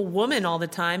beautiful woman all the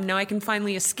time, now I can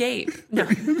finally escape. No.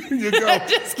 You go.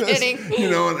 Just kidding.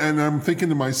 And I'm thinking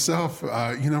to myself,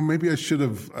 maybe I should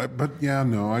have, but yeah,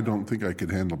 no, I don't think I could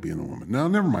handle being a woman. No,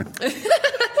 never mind.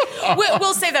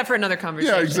 We'll save that for another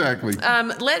conversation. Yeah, exactly.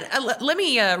 Let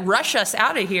me rush us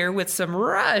out of here with some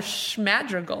Rush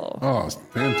Madrigal. Oh,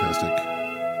 fantastic.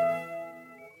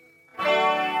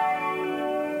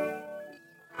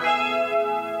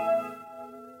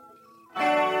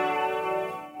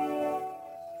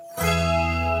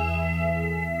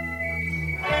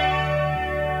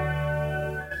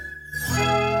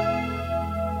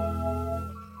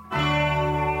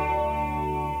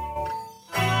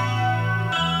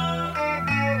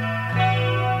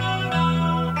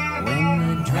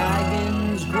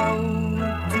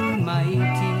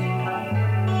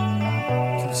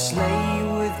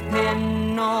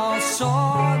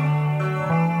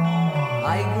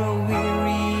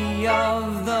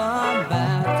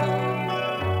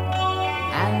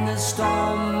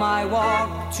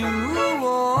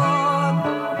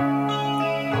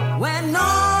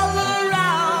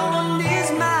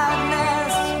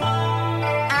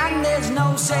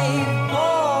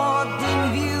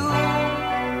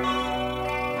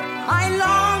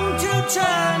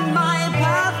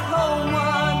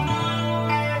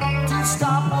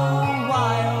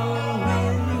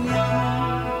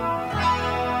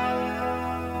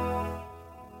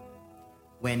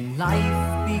 When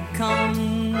life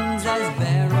becomes as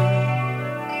barren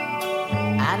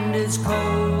and as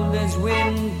cold as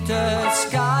winter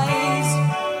skies,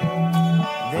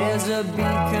 there's a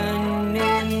beacon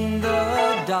in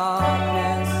the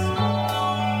darkness,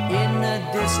 in a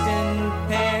distant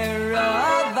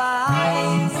paradise.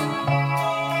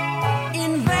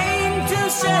 In vain to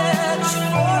search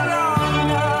for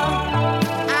honor,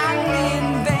 and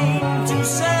in vain to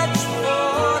search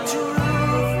for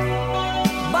truth.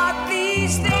 But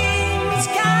these things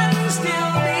can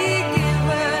still be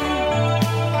given.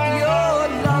 Your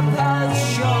love has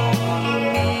shown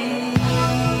me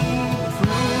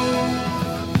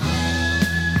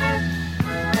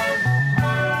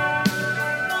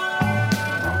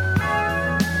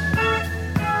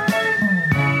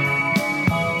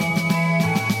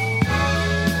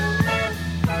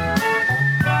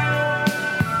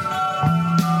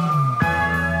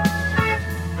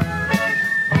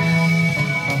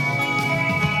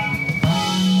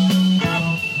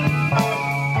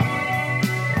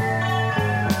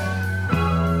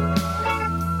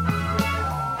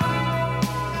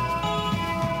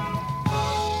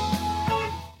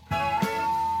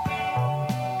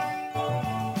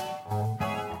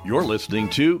You're listening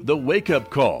to The Wake Up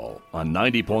Call on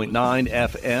 90.9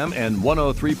 FM and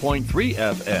 103.3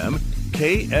 FM,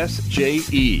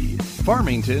 KSJE,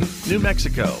 Farmington, New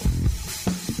Mexico.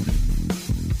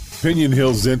 Pinion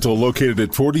Hills Dental, located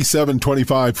at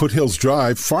 4725 Foothills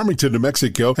Drive, Farmington, New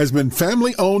Mexico, has been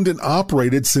family owned and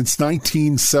operated since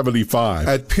 1975.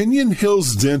 At Pinion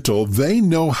Hills Dental, they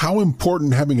know how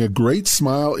important having a great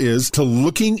smile is to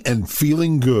looking and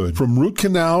feeling good. From root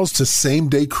canals to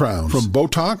same-day crowns, from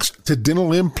Botox to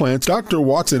dental implants, Dr.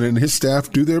 Watson and his staff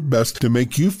do their best to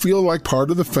make you feel like part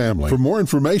of the family. For more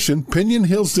information,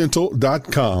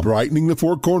 PinionHillsDental.com. Brightening the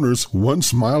four corners, one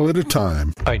smile at a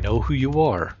time. I know who you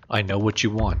are. I know what you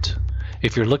want.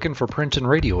 If you're looking for print and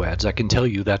radio ads, I can tell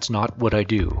you that's not what I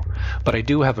do. But I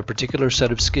do have a particular set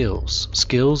of skills.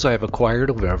 Skills I have acquired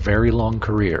over a very long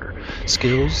career.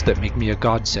 Skills that make me a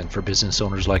godsend for business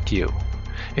owners like you.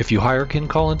 If you hire Ken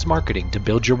Collins Marketing to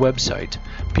build your website,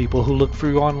 people who look for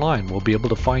you online will be able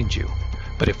to find you.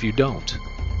 But if you don't,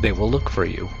 they will look for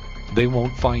you. They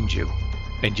won't find you.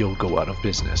 And you'll go out of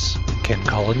business.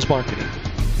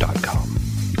 KenCollinsMarketing.com.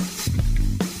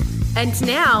 And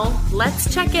now,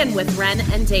 let's check in with Ren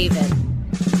and David.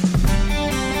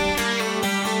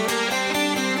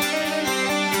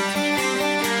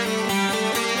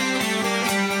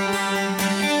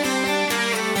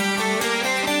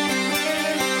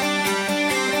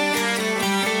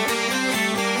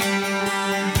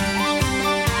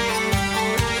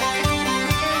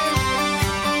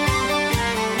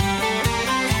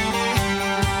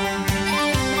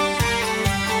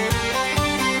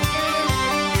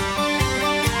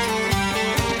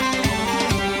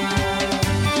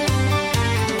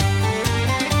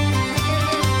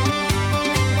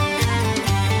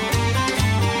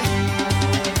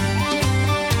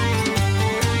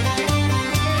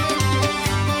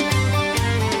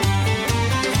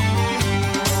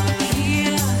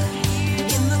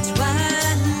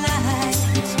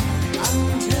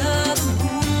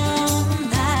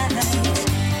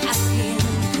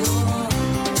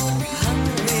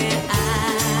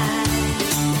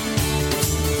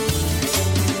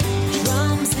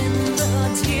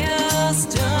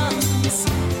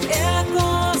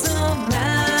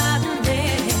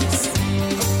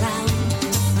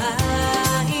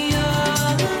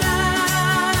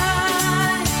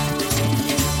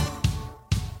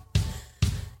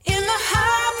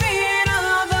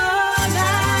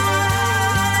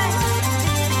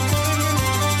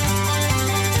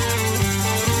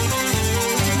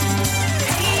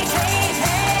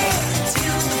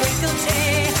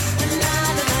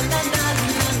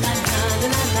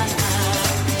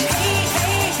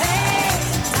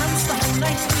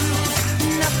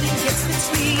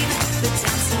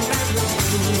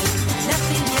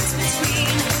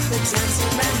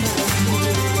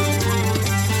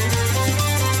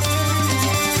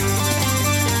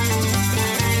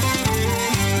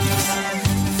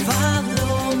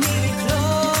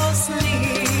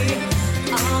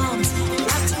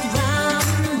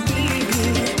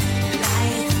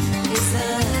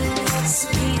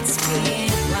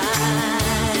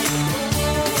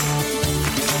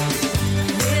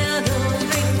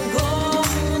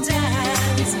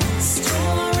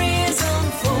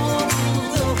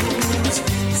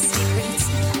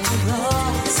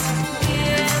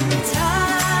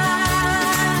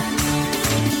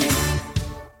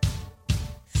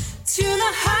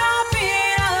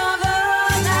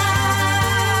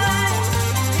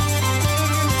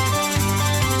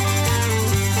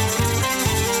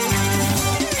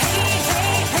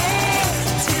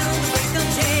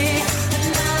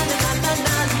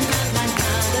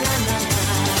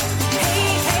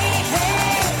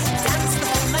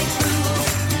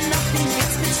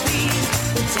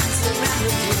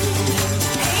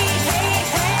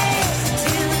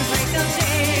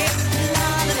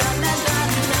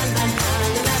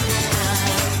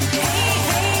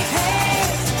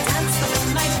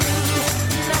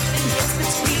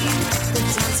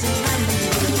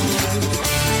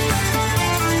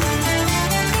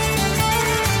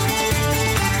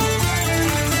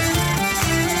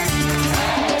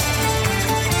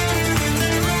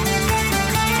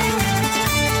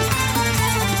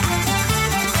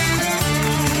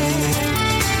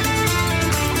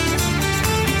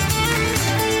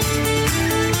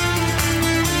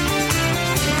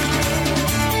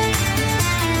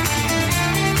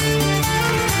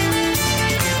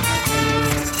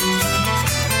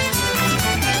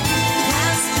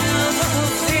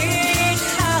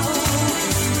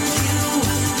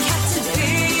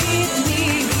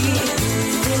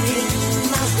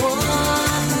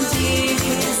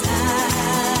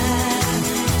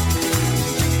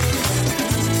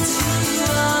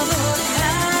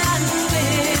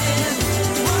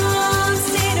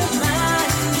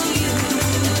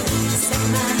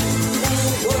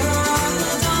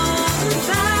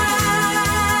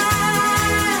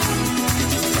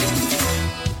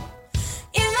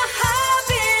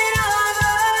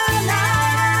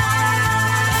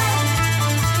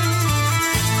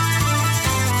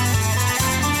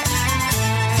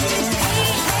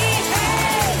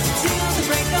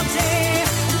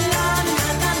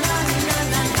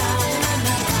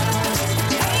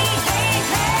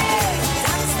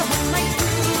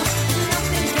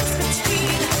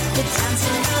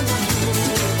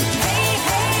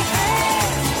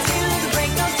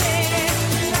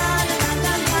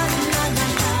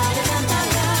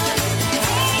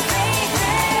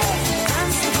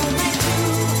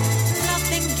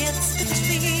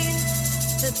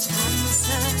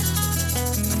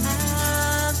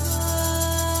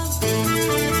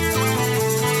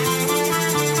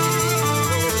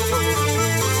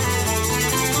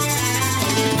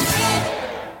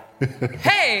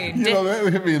 Hey! You know,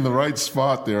 that hit me in the right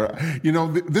spot there. You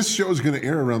know, this show is going to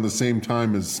air around the same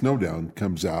time as Snowdown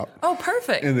comes out. Oh,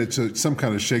 perfect. And it's some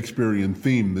kind of Shakespearean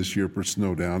theme this year for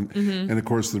Snowdown. Mm-hmm. And, of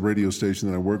course, the radio station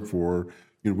that I work for,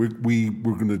 you know,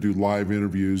 we're going to do live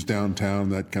interviews downtown,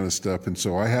 that kind of stuff. And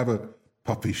so I have a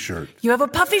puffy shirt. You have a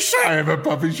puffy shirt? I have a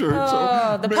puffy shirt.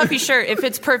 Oh, the puffy shirt. It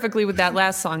fits perfectly with that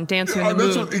last song, Dancer in the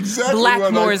Moon. That's exactly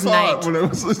Blackmore's what I thought Night. when I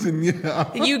was listening,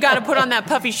 yeah. You got to put on that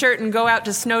puffy shirt and go out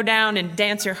to Snowdown and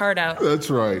dance your heart out.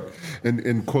 That's right.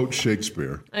 And quote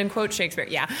Shakespeare. And quote Shakespeare,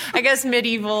 yeah. I guess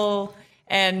medieval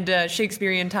and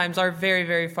Shakespearean times are very,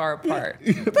 very far apart.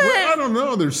 But well, I don't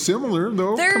know. They're similar,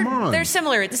 though. Come on. They're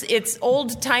similar. It's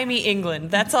old-timey England.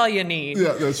 That's all you need.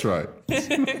 Yeah, that's right.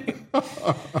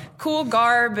 Cool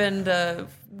garb and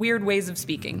weird ways of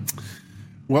speaking.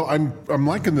 Well, I'm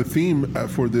liking the theme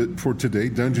for today,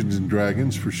 Dungeons and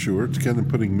Dragons, for sure. It's kind of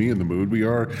putting me in the mood. We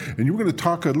are, and you were going to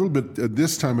talk a little bit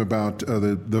this time about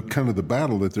the kind of the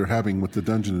battle that they're having with the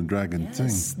Dungeons and Dragons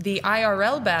thing. The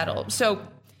IRL battle. So,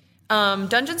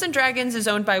 Dungeons and Dragons is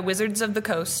owned by Wizards of the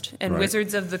Coast, and Right.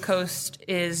 Wizards of the Coast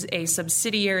is a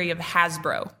subsidiary of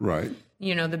Hasbro. Right.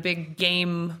 You know, the big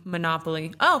game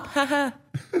monopoly. Oh, haha.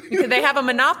 Because they have a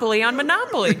monopoly on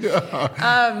Monopoly.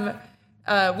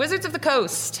 Wizards of the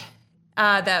Coast,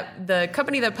 that the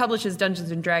company that publishes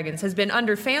Dungeons and Dragons, has been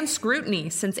under fan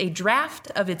scrutiny since a draft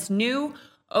of its new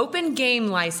open game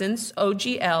license,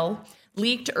 OGL,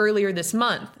 leaked earlier this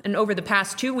month. And over the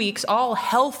past 2 weeks, all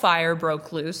hellfire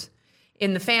broke loose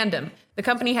in the fandom. The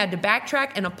company had to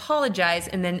backtrack and apologize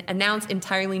and then announce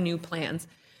entirely new plans.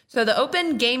 So the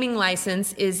Open Gaming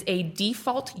License is a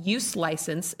default use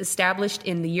license established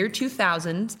in the year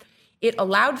 2000. It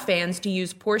allowed fans to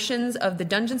use portions of the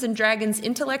Dungeons & Dragons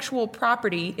intellectual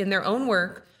property in their own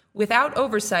work without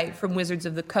oversight from Wizards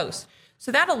of the Coast.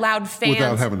 So that allowed fans...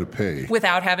 Without having to pay.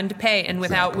 Without having to pay and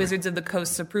without Exactly. Wizards of the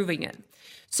Coast approving it.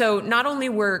 So not only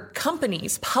were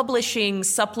companies publishing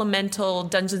supplemental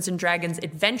Dungeons & Dragons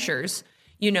adventures,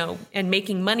 you know, and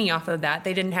making money off of that,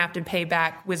 they didn't have to pay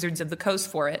back Wizards of the Coast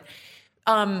for it.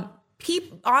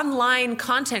 Online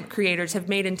content creators have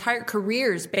made entire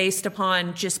careers based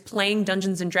upon just playing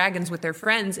Dungeons and Dragons with their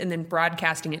friends and then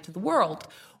broadcasting it to the world,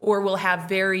 or will have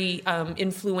very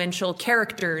influential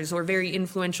characters or very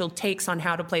influential takes on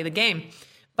how to play the game.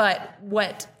 But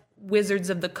what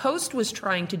Wizards of the Coast was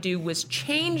trying to do was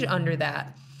change under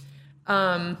that.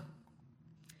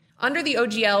 Under the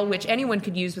OGL, which anyone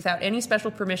could use without any special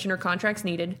permission or contracts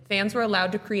needed, fans were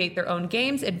allowed to create their own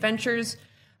games, adventures,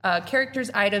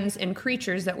 characters, items, and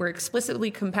creatures that were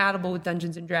explicitly compatible with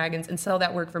Dungeons & Dragons and sell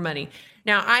that work for money.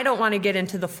 Now, I don't want to get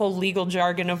into the full legal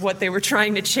jargon of what they were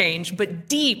trying to change, but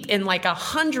deep in like a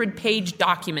 100-page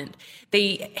document,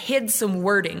 they hid some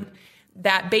wording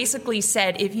that basically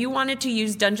said, if you wanted to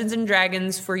use Dungeons &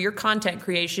 Dragons for your content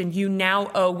creation, you now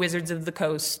owe Wizards of the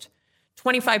Coast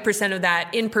 25% of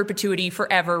that in perpetuity,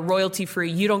 forever,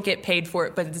 royalty-free. You don't get paid for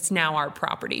it, but it's now our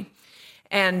property.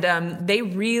 And they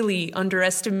really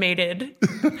underestimated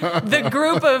the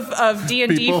group of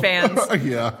D&D fans.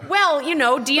 Yeah. Well, you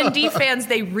know, D&D fans,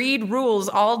 they read rules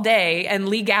all day and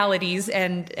legalities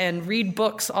and read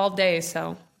books all day.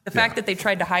 So the fact that they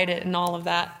tried to hide it and all of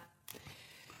that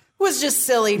was just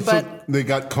silly. But So they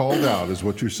got called out, is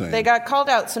what you're saying. they got called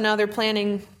out, so now they're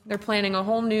planning a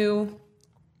whole new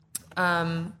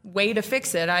way to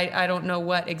fix it. I don't know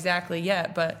what exactly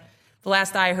yet, but the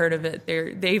last I heard of it,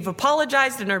 they've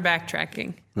apologized and are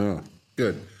backtracking. Oh,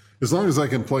 good. As long as I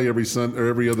can play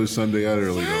every other Sunday, I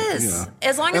really don't. Yes. Yeah.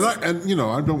 As long as and you know,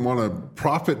 I don't want to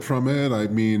profit from it. I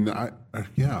mean,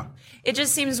 yeah. It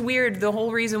just seems weird. The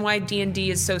whole reason why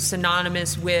D&D is so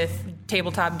synonymous with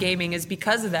tabletop gaming is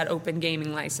because of that open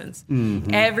gaming license.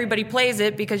 Mm-hmm. Everybody plays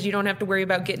it because you don't have to worry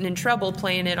about getting in trouble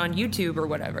playing it on YouTube or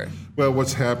whatever. Well,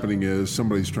 what's happening is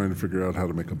somebody's trying to figure out how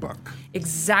to make a buck.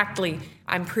 Exactly.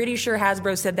 I'm pretty sure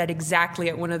Hasbro said that exactly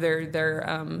at one of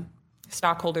their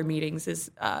stockholder meetings. Is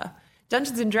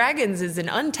Dungeons and Dragons is an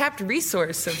untapped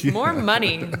resource of more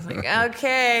money. It's like,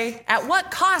 okay, at what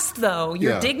cost though?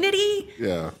 Your dignity?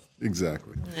 Yeah.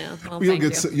 Exactly. Yeah, well, you'll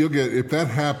get if that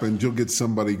happens, you'll get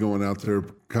somebody going out there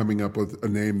coming up with a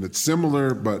name that's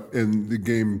similar, but in the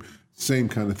game, same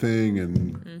kind of thing,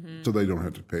 and so they don't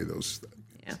have to pay those.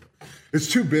 Yeah,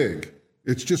 it's too big.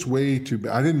 It's just way too big.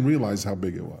 I didn't realize how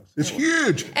big it was. It's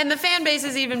huge, and the fan base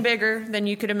is even bigger than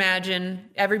you could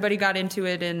imagine. Everybody got into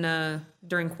it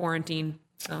during quarantine.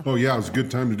 So. Oh yeah, it was a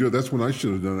good time to do it. That's when I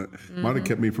should have done it. Might have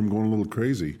kept me from going a little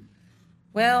crazy.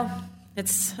 Well.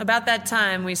 It's about that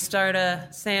time we start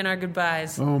saying our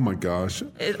goodbyes. Oh my gosh!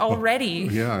 Already?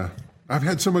 Yeah, I've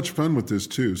had so much fun with this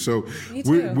too. So Me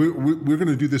too. we're going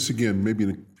to do this again, maybe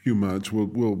in a few months.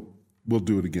 We'll we'll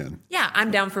do it again. Yeah,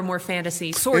 I'm down for more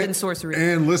fantasy, sword and sorcery.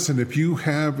 And listen, if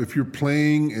you're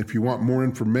playing, if you want more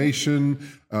information,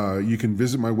 you can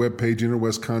visit my webpage,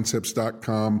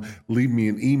 InnerWestConcepts.com. Leave me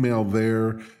an email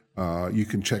there. You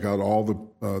can check out all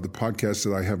the podcasts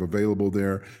that I have available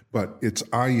there. But it's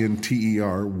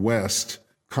INTER West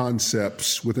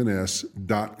Concepts with an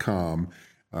S.com.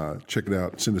 Check it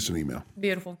out. Send us an email.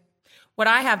 Beautiful. What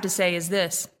I have to say is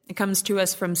this. It comes to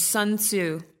us from Sun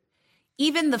Tzu.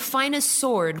 Even the finest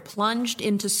sword plunged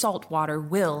into salt water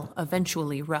will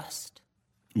eventually rust.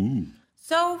 Ooh.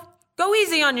 So go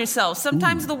easy on yourself.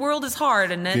 Sometimes the world is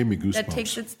hard, and that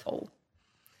takes its toll.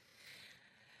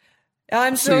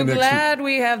 I'm so glad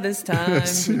we have this time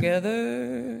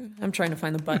together. I'm trying to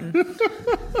find the button.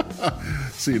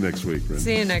 See you next week, Brenda.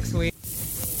 See you next week.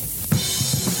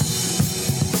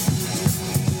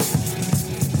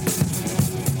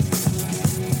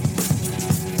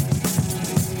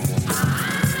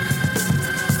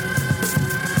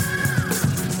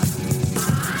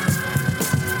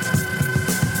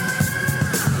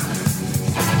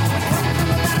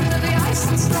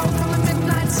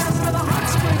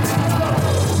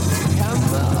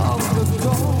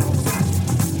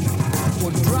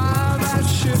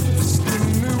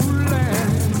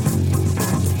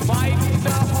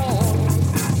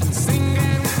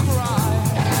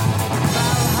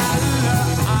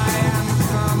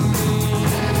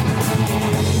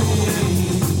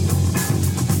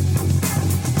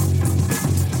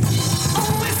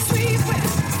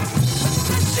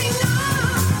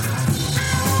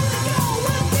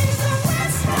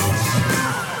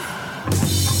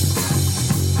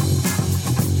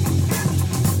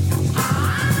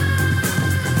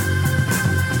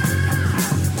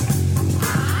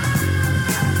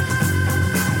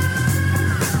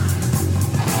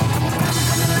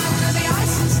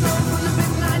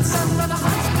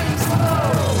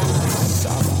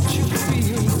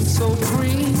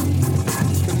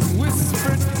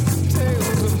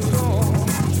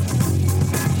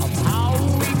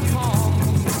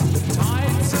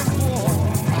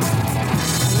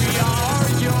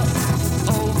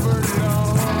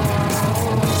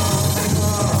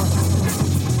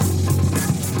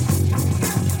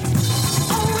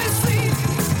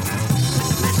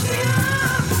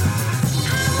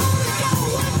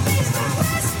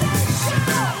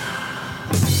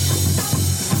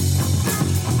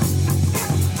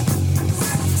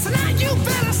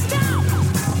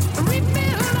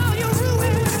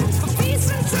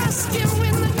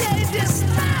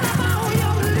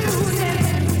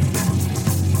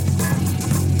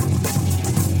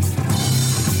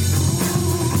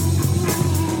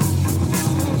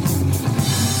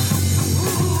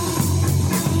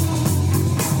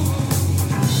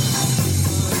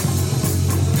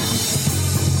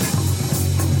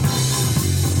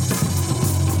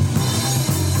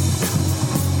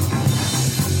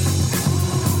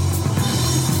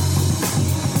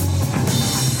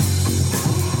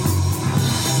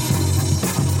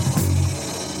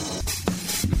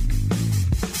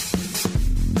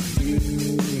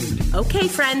 Okay,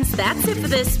 friends, that's it for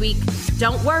this week.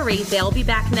 Don't worry, they'll be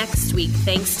back next week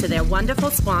thanks to their wonderful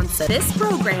sponsor. This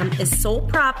program is sole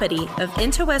property of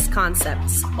InterWest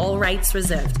Concepts, all rights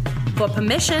reserved. For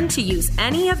permission to use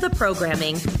any of the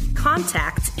programming,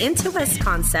 contact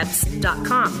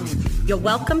interwestconcepts.com. You're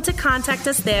welcome to contact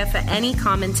us there for any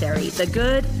commentary, the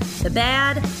good, the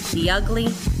bad, the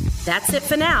ugly. That's it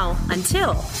for now,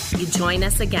 until you join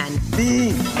us again.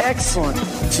 Be excellent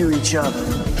to each other.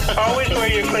 Always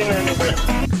wear your clean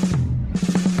underwear.